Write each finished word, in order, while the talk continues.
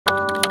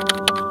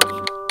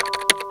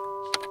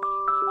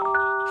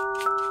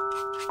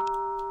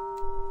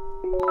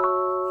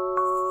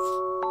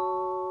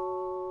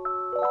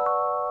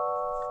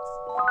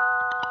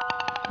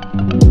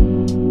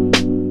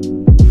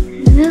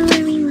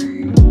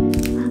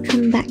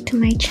to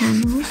my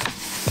channel.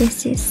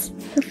 This is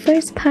the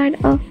first part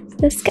of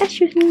the Sketch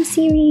With Me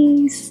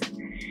series.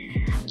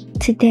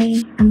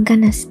 Today I'm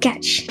gonna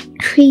sketch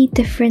 3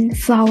 different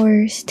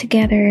flowers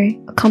together,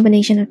 a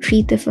combination of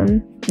 3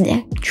 different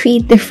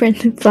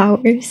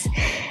flowers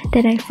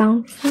that I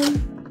found from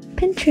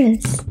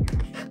Pinterest.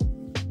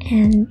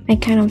 And I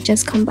kind of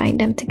just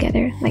combined them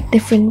together, like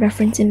different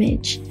reference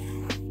image,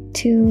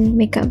 to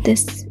make up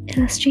this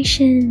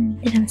illustration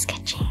that I'm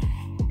sketching.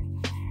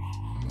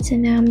 So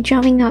now I'm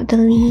drawing out the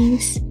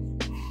leaves,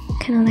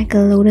 kind of like a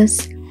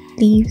lotus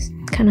leaves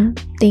kind of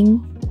thing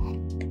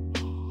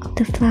of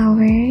the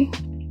flower.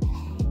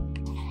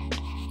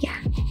 Yeah,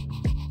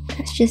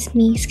 that's just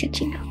me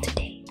sketching out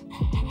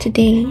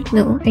today.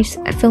 No, I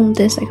filmed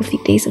this like a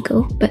few days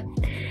ago, but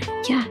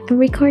yeah, I'm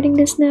recording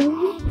this now.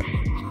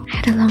 I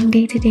had a long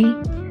day today.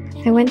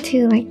 I went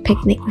to like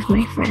picnic with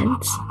my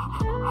friends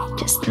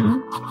just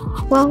now.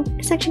 Well,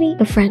 it's actually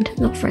a friend,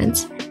 not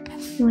friends.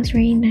 It was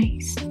very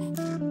nice.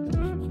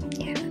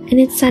 Yeah, and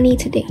it's sunny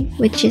today,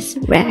 which is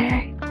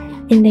rare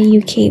in the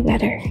UK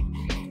weather.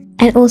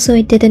 And also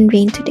it didn't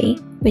rain today,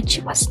 which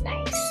was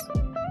nice.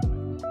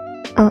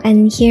 Oh,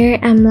 and here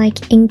I'm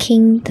like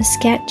inking the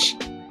sketch.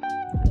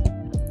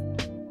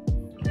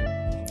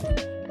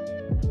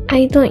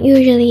 I don't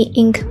usually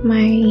ink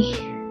my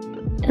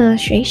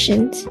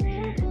illustrations,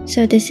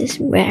 so this is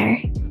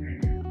rare,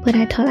 but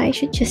I thought I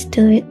should just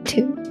do it to,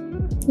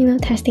 you know,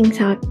 test things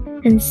out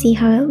and see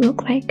how it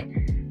looked like.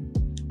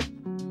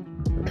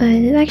 But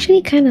it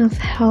actually kind of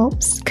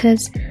helps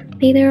because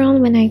later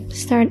on when I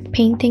start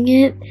painting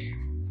it,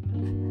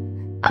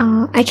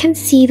 I can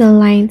see the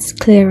lines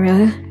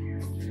clearer,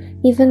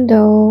 even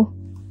though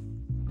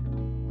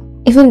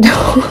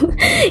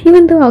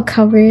I'll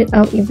cover it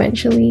up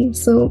eventually.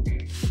 So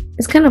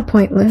it's kind of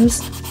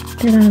pointless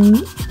that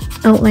I'm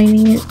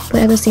outlining it,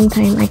 but at the same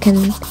time I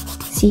can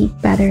see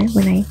better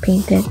when I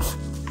paint it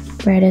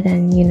rather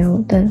than, you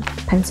know, the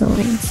pencil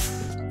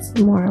lines. It's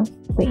more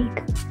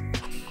vague.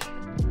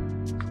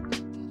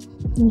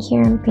 And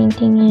here I'm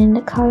painting in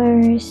the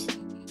colors,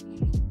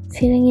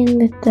 filling in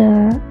with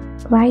the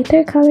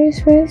lighter colors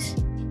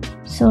first,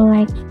 so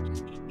like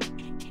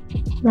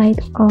light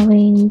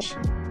orange,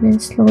 and then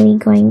slowly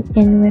going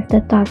in with the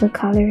darker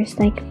colors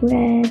like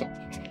red,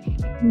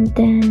 and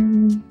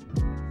then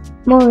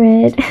more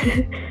red,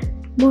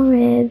 more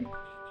red,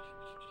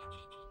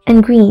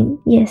 and green.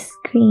 Yes,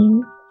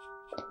 green.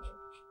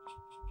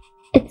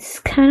 It's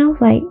kind of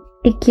like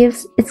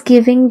it's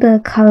giving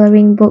the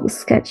coloring book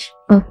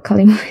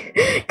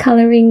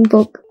coloring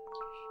book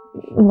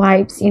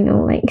vibes, you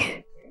know,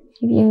 like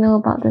if you know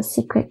about the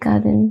Secret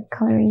Garden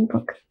coloring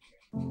book.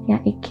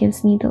 Yeah, it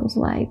gives me those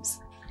vibes.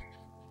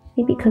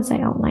 Maybe because I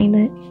outlined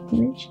the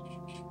image.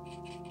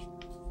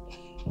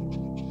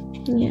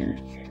 Yeah,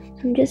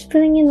 so I'm just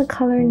filling in the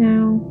color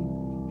now,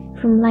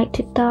 from light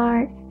to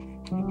dark,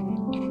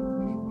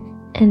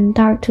 and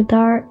dark to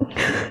dark,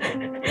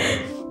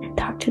 and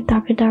dark to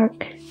darker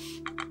dark,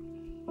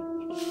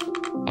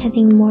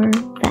 adding more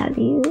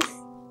values.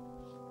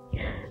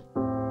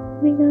 Oh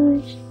my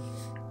gosh.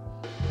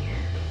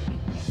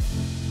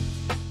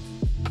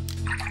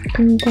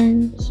 And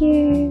then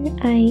here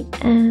I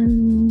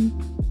am.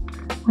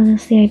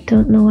 Honestly, I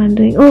don't know what I'm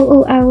doing.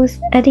 Oh, I was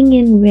adding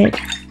in red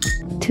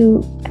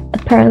to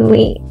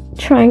apparently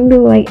trying to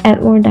like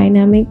add more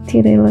dynamic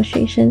to the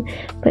illustration,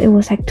 but it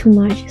was like too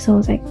much. So I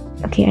was like,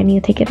 okay, I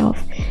need to take it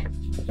off.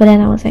 But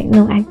then I was like,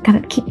 no, I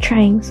gotta keep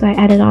trying. So I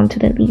added on to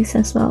the leaves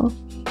as well.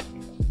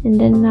 And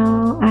then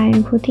now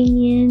I'm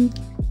putting in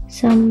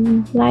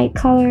some light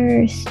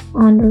colors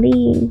on the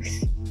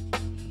leaves.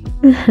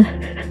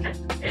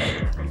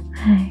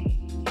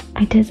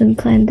 I didn't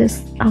plan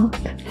this out.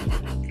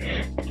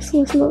 This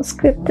was not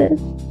scripted.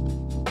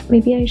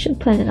 Maybe I should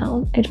plan it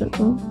out. I don't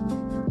know.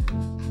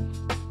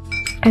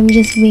 I'm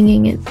just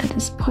winging it at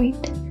this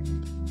point.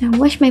 Now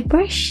wash my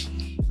brush,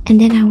 and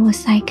then I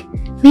was like,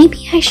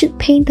 maybe I should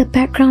paint the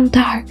background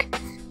dark.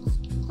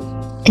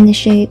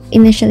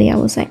 Initially I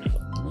was like,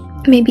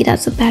 maybe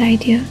that's a bad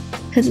idea,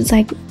 because it's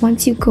like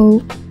once you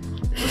go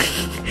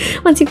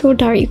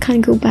dark you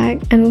can't go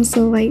back, and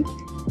also like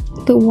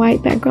the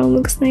white background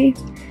looks nice.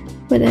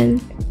 But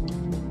then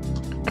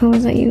I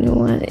was like, you know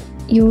what,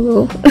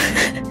 YOLO.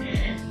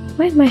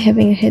 Why am I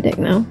having a headache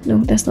now? No,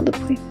 that's not the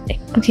point.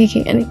 Okay,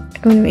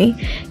 anyway,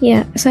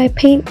 yeah, so I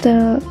paint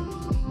the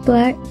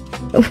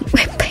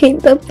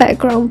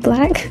background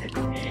black,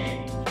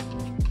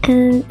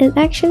 and it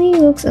actually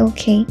looks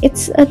okay.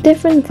 It's a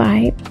different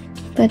vibe,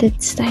 but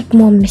it's like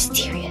more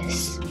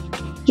mysterious.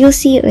 You'll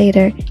see it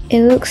later.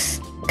 It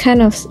looks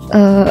kind of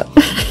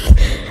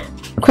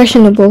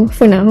questionable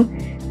for now,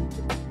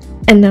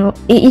 and now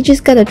you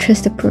just gotta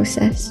trust the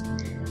process.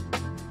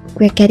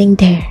 We're getting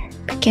there.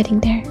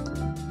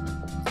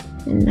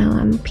 And now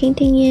I'm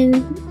painting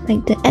in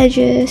like the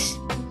edges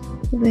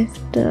with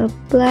the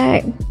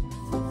black.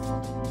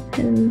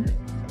 And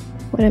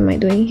what am I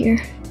doing here?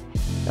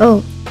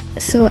 Oh,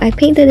 so I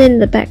painted in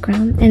the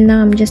background, and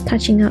now I'm just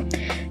touching up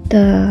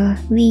the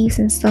leaves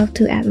and stuff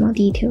to add more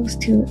details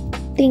to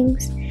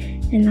things.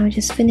 And now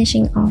just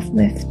finishing off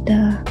with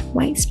the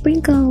white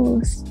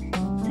sprinkles.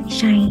 It's like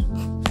shine.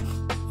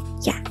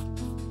 Yeah.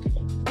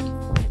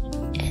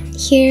 And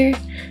here,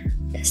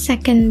 the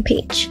second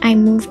page, I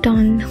moved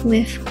on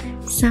with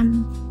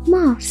some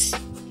moths.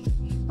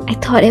 I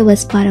thought it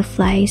was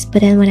butterflies,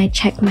 but then when I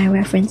checked my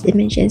reference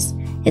images,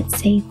 it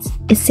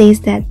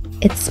says that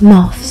it's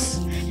moths.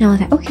 And I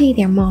was like, okay,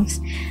 they're moths.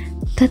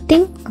 The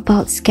thing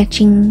about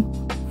sketching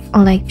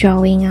or like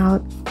drawing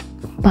out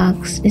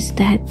bugs is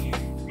that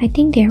I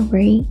think they're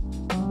very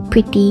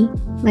pretty.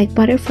 Like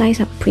butterflies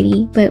are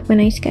pretty, but when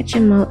I sketch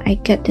them out, I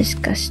get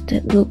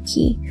disgusted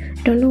low-key.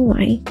 I don't know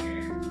why.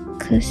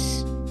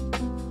 Cause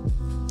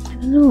I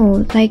don't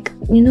know, like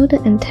you know the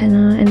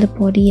antenna and the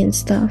body and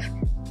stuff.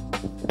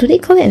 Do they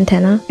call it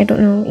antenna? I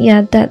don't know.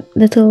 Yeah, that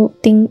little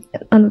thing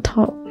on the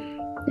top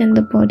and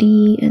the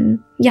body, and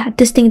yeah,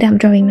 this thing that I'm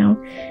drawing now.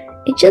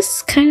 It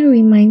just kind of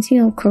reminds me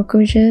of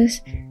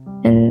cockroaches,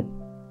 and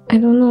I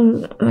don't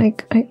know,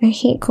 like I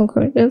hate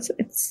cockroaches.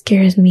 It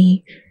scares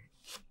me.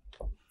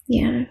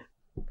 Yeah.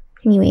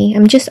 Anyway,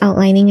 I'm just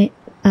outlining it,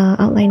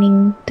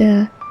 outlining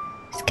the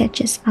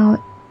sketches out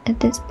at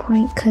this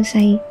point because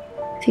I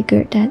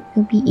figured that it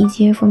would be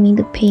easier for me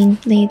to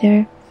paint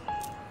later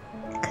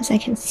because I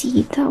can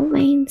see the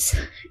outlines.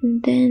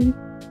 And then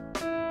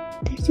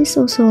this is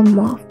also a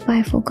moth, but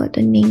I forgot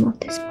the name of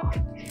this moth.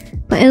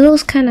 But it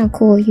looks kind of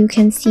cool. You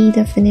can see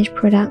the finished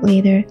product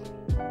later.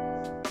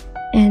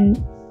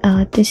 And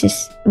this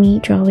is me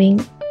drawing,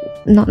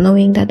 not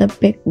knowing that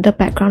the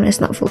background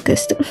is not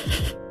focused.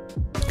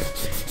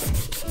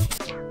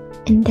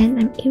 And then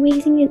I'm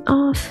erasing it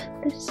off,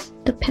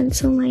 the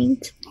pencil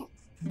lines,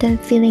 then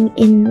filling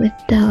in with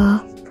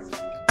the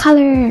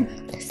color,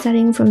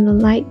 starting from the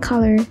light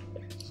color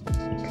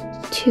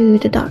to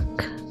the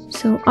dark.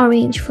 So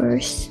orange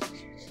first,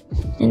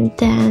 and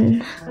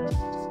then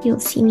you'll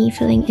see me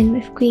filling in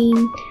with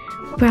green,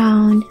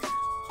 brown,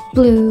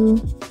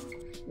 blue,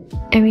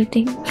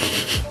 everything.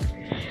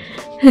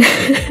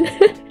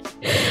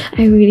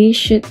 I really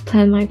should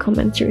plan my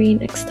commentary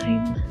next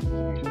time.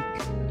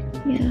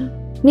 Yeah.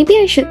 Maybe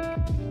I should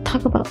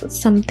talk about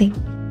something,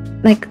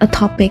 like a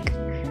topic,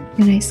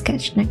 when I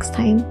sketch next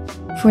time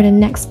for the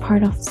next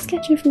part of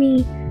sketch with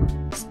me.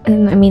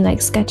 And I mean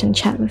like sketch and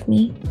chat with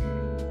me.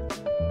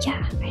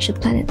 Yeah, I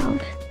should plan it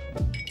out.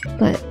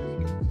 But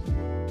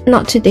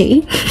not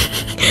today.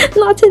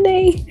 Not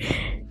today.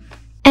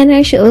 And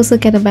I should also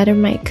get a better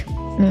mic.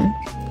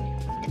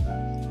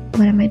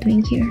 What am I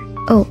doing here?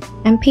 Oh,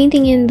 I'm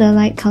painting in the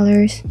light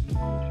colors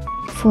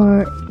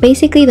for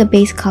basically the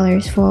base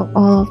colors for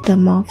all of the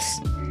moths,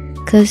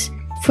 because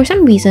for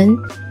some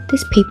reason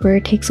this paper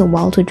takes a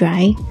while to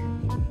dry,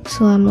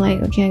 so I'm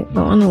like, okay, I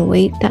don't want to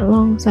wait that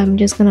long, so I'm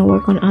just gonna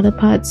work on other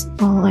parts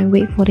while I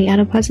wait for the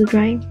other parts to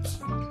dry.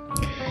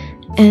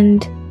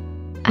 And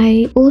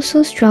I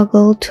also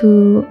struggle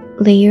to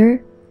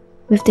layer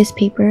with this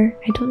paper.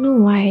 I don't know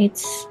why.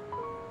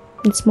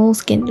 It's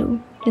moleskin though.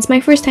 It's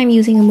my first time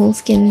using a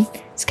moleskin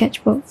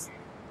sketchbook,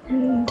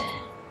 and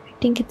I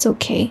think it's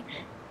okay.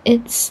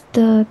 It's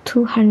the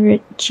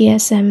 200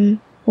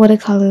 GSM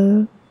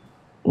watercolor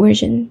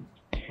version.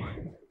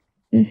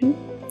 And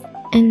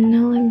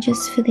now I'm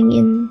just filling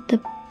in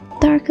the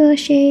darker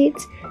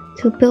shades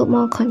to build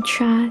more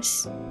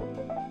contrast.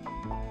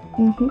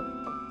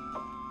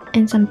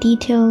 And some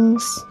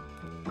details.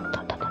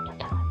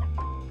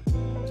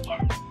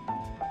 Yeah.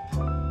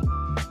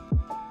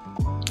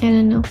 I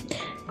don't know.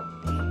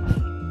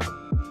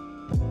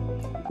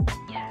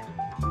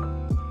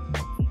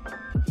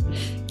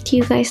 Do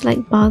you guys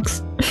like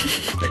bugs?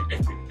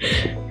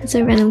 That's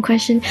a random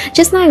question.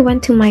 Just now I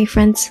went to my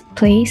friend's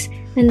place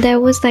and there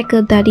was like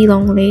a daddy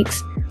long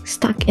legs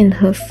stuck in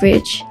her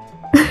fridge.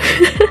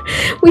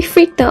 We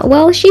freaked out.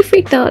 Well, she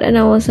freaked out and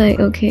I was like,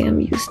 okay, I'm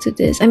used to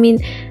this. I mean,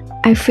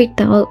 I freaked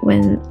out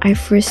when I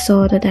first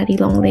saw the daddy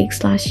long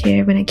legs last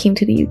year when I came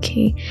to the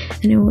UK,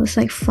 and it was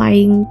like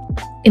flying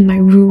in my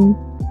room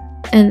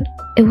and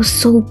it was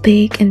so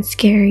big and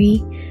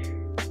scary,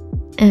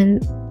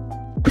 and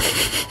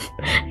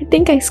I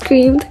think I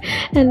screamed,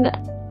 and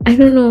I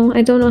don't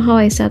know how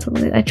I settled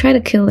it. I tried to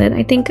kill it.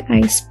 I think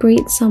I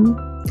sprayed some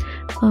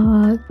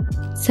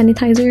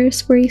sanitizer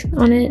spray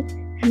on it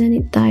and then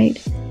it died.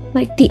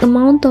 Like the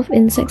amount of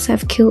insects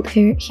I've killed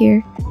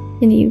here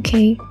in the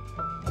UK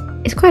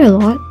is quite a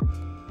lot,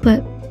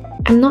 but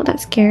I'm not that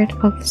scared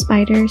of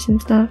spiders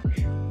and stuff.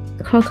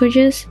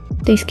 Cockroaches,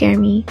 they scare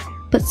me,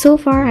 but so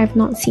far I've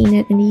not seen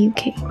it in the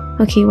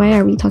UK. Okay, why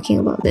are we talking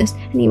about this?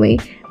 Anyway,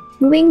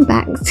 moving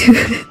back to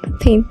the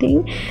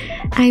painting,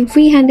 I'm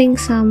freehanding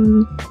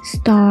some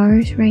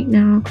stars right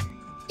now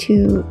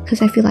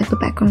because I feel like the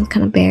background is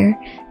kind of bare,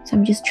 so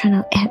I'm just trying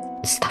to add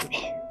stuff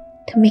in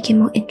to make it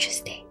more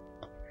interesting.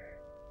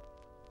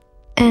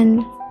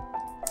 And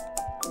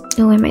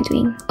what am I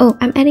doing? Oh,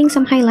 I'm adding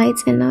some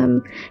highlights and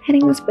I'm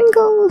adding the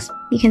sprinkles.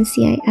 You can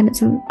see I added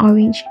some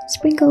orange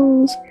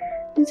sprinkles.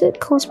 Is it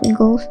called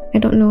sprinkles? I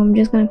don't know, I'm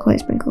just gonna call it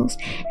sprinkles.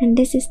 And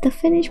this is the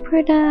finished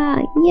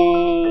product.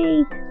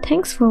 Yay!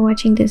 Thanks for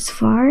watching this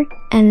far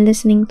and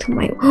listening to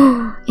my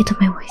into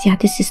my voice. Yeah,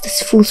 this is the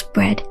full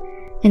spread.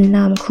 And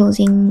now I'm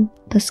closing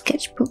the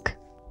sketchbook.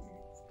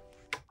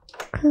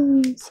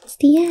 Close. It's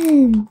the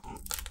end.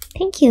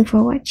 Thank you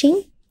for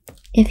watching.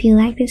 If you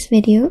like this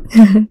video,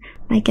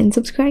 like and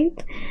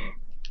subscribe.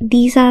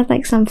 These are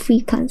like some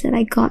free plants that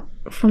I got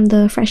from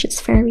the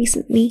Freshest Fair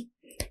recently.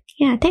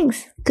 Yeah,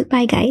 thanks.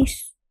 Goodbye,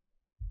 guys.